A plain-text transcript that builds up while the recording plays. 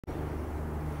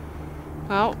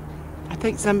Well, I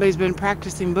think somebody's been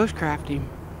practicing bushcrafting.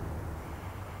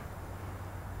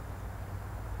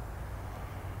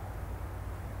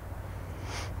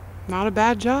 Not a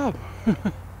bad job.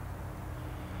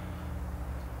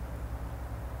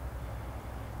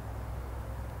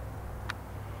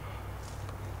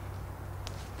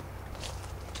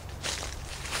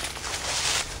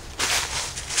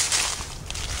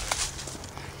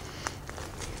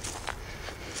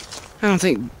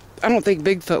 I don't think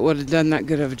Bigfoot would have done that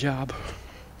good of a job.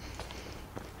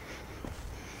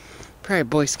 Probably a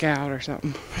Boy Scout or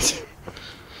something.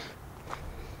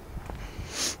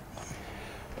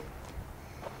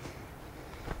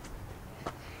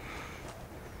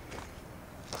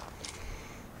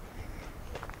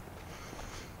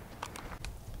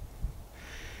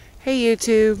 Hey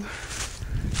YouTube,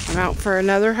 I'm out for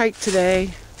another hike today.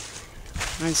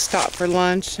 I stopped for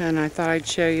lunch and I thought I'd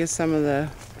show you some of the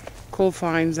cool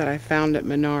finds that I found at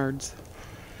Menards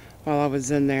while I was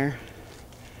in there.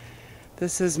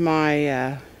 This is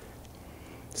my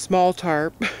small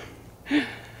tarp,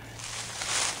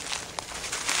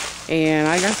 and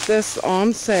I got this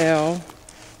on sale.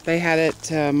 They had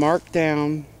it marked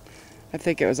down. I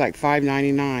think it was like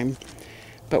 $5.99.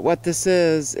 But what this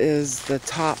is the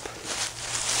top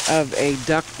of a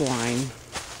duck blind.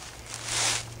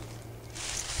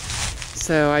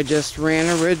 So I just ran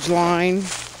a ridge line,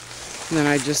 and then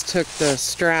I just took the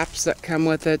straps that come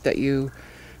with it that you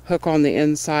hook on the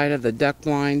inside of the duck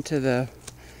blind to the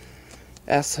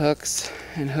S hooks,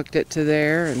 and hooked it to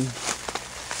there and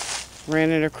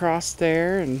ran it across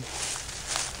there. And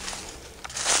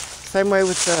same way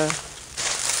with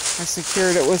I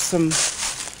secured it with some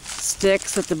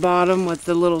sticks at the bottom with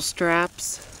the little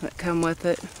straps that come with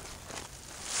it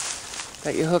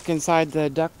that you hook inside the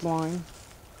duck blind.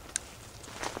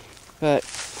 But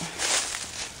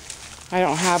I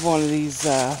don't have one of these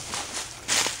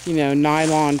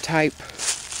nylon type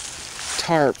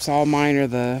tarps. All mine are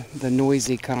the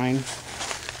noisy kind.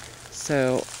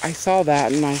 So I saw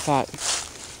that and I thought,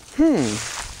 I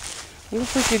wonder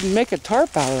if we could make a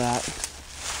tarp out of that.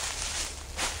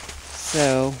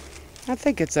 So I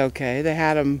think it's okay. They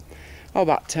had them,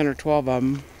 about 10 or 12 of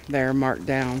them there marked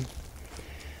down.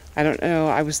 I don't know.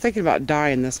 I was thinking about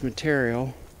dyeing this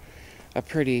material a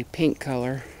pretty pink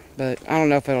color, but I don't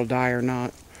know if it'll dye or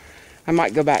not. I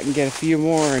might go back and get a few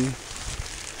more and,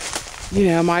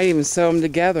 might even sew them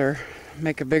together,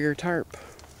 make a bigger tarp.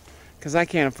 Because I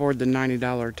can't afford the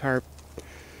 $90 tarp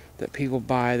that people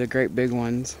buy, the great big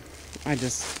ones.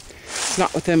 It's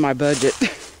not within my budget.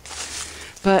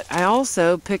 But I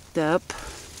also picked up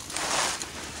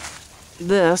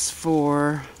this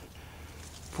for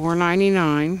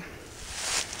 $4.99.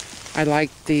 I like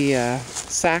the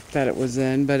sack that it was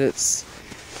in, but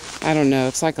I don't know,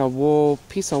 it's like a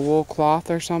piece of wool cloth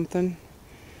or something.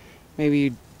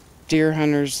 Maybe deer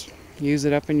hunters use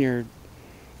it up in your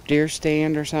deer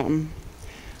stand or something.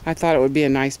 I thought it would be a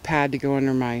nice pad to go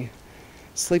under my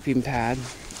sleeping pad.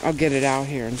 I'll get it out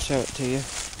here and show it to you.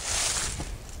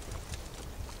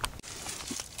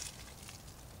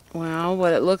 Well,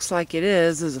 what it looks like it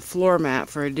is a floor mat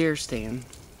for a deer stand.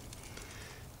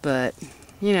 But,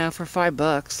 for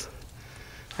 $5,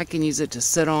 I can use it to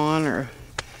sit on or,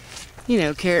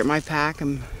 carry it in my pack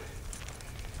and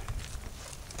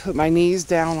put my knees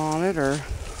down on it or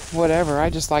whatever. I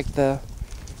just like the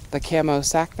camo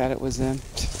sack that it was in.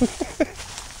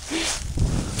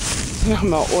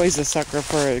 I'm always a sucker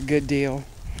for a good deal.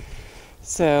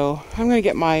 So I'm going to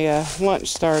get my lunch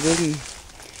started, and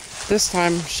this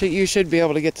time you should be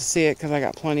able to get to see it because I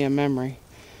got plenty of memory.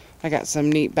 I got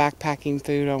some neat backpacking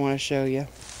food I want to show you.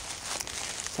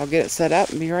 So I'll get it set up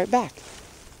and be right back.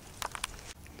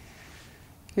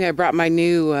 Yeah, I brought my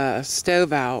new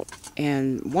stove out,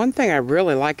 and one thing I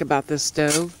really like about this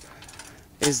stove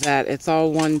is that it's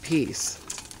all one piece.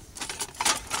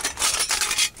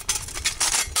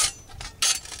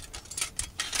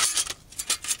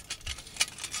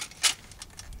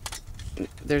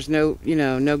 There's no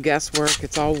guesswork.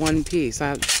 It's all one piece.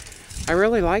 I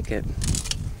really like it.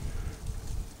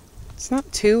 It's not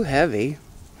too heavy.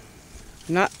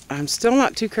 I'm still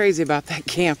not too crazy about that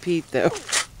camp heat though.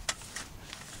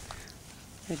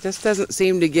 It just doesn't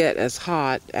seem to get as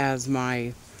hot as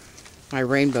my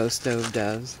rainbow stove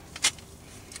does.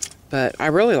 But I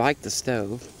really like the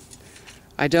stove.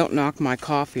 I don't knock my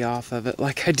coffee off of it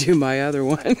like I do my other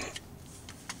one.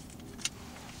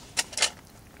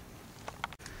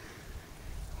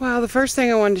 Well, the first thing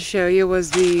I wanted to show you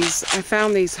was these. I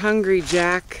found these Hungry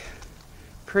Jack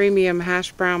premium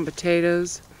hash brown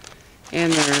potatoes,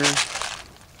 and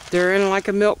they're in like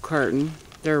a milk carton.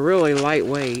 They're really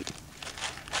lightweight.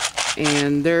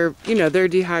 and they're, you know, they're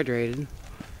dehydrated.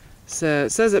 So it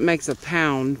says it makes a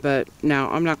pound, but now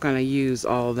I'm not going to use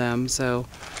all of them, so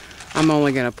I'm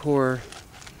only going to pour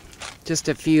just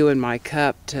a few in my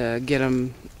cup to get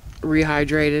them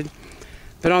rehydrated.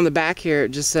 But on the back here it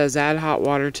just says add hot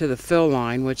water to the fill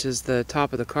line, which is the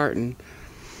top of the carton,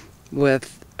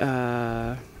 with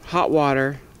hot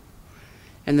water,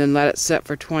 and then let it set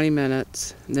for 20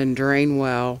 minutes, and then drain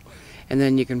well, and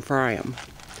then you can fry them.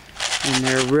 And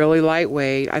they're really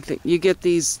lightweight. I think you get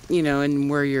these, you know, in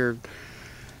where your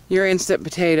instant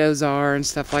potatoes are and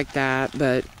stuff like that,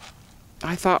 but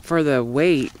I thought for the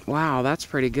weight, wow, that's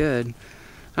pretty good.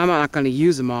 I'm not going to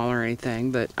use them all or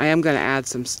anything, but I am going to add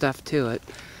some stuff to it.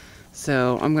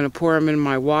 So I'm going to pour them in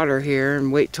my water here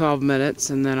and wait 12 minutes,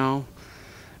 and then I'll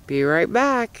be right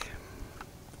back.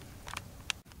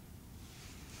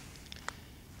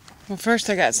 Well, first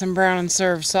I got some brown and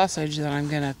served sausage that I'm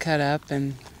going to cut up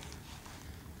and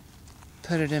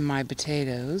put it in my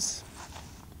potatoes.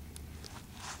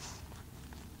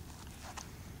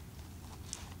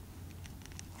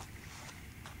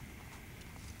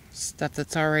 Stuff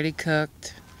that's already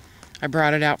cooked. I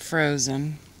brought it out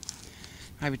frozen.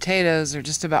 My potatoes are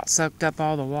just about soaked up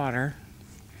all the water.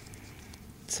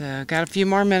 So got a few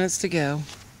more minutes to go.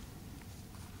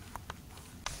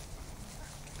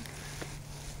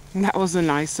 And that was a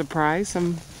nice surprise.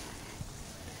 Some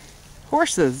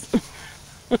horses.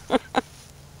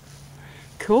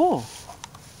 Cool.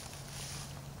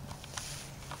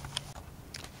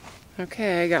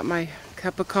 Okay, I got my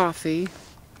cup of coffee.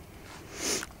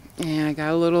 And I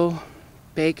got a little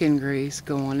bacon grease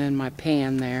going in my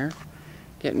pan there.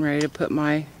 Getting ready to put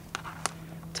my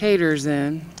taters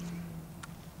in.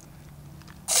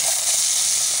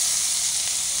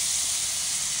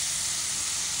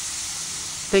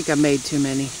 I think I made too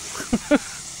many.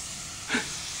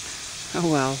 Oh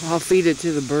well, I'll feed it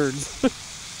to the birds.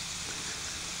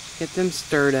 Get them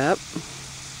stirred up.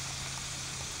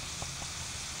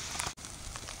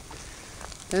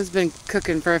 Those have been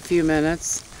cooking for a few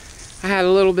minutes. I had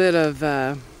a little bit of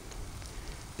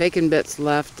bacon bits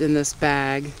left in this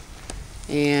bag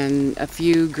and a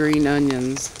few green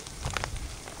onions.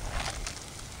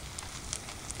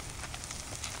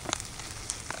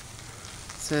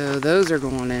 So those are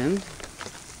going in.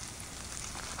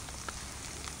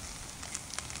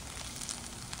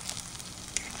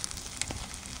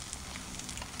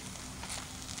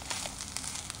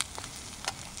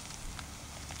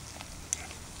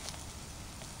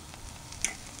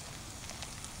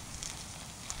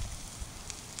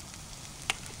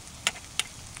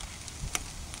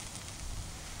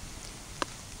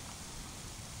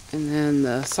 And then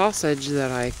the sausage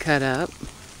that I cut up,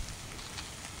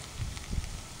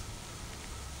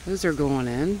 those are going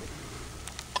in.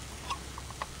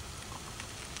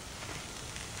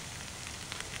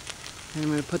 And I'm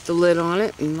going to put the lid on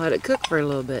it and let it cook for a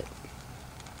little bit.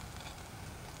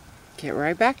 Get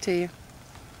right back to you.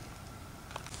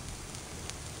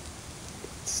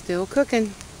 Still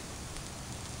cooking.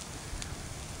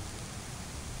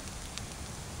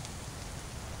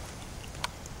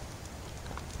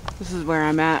 This is where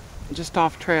I'm at, just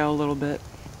off trail a little bit.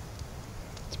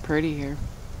 It's pretty here.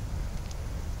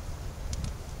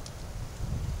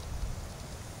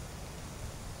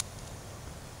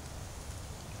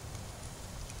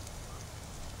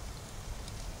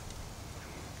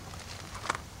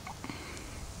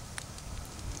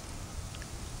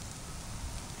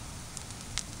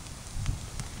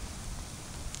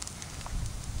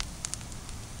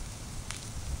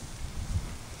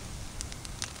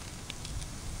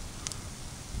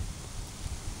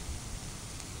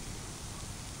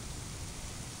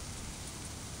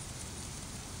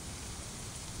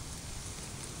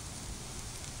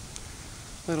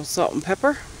 Little salt and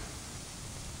pepper.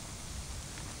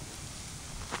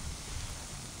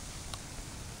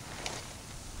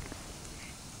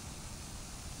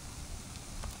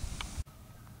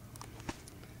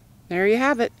 There you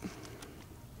have it.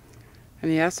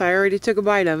 And yes, I already took a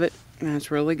bite of it, and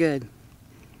it's really good.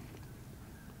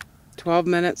 12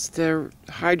 minutes to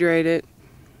hydrate it.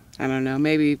 I don't know,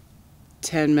 maybe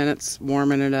 10 minutes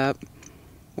warming it up,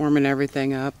 warming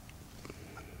everything up.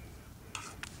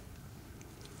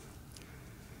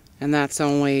 And that's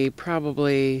only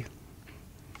probably,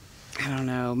 I don't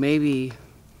know, maybe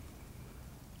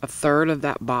a third of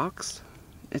that box.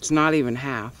 It's not even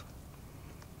half.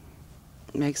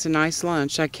 It makes a nice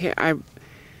lunch. I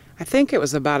think it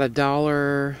was about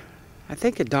 $1, I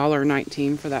think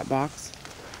 $1.19 for that box.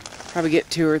 Probably get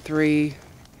 2 or 3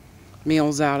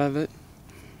 meals out of it.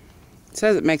 It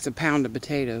says it makes a pound of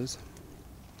potatoes.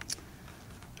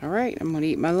 All right, I'm gonna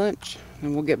eat my lunch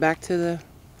and we'll get back to the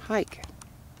hike.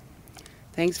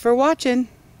 Thanks for watching.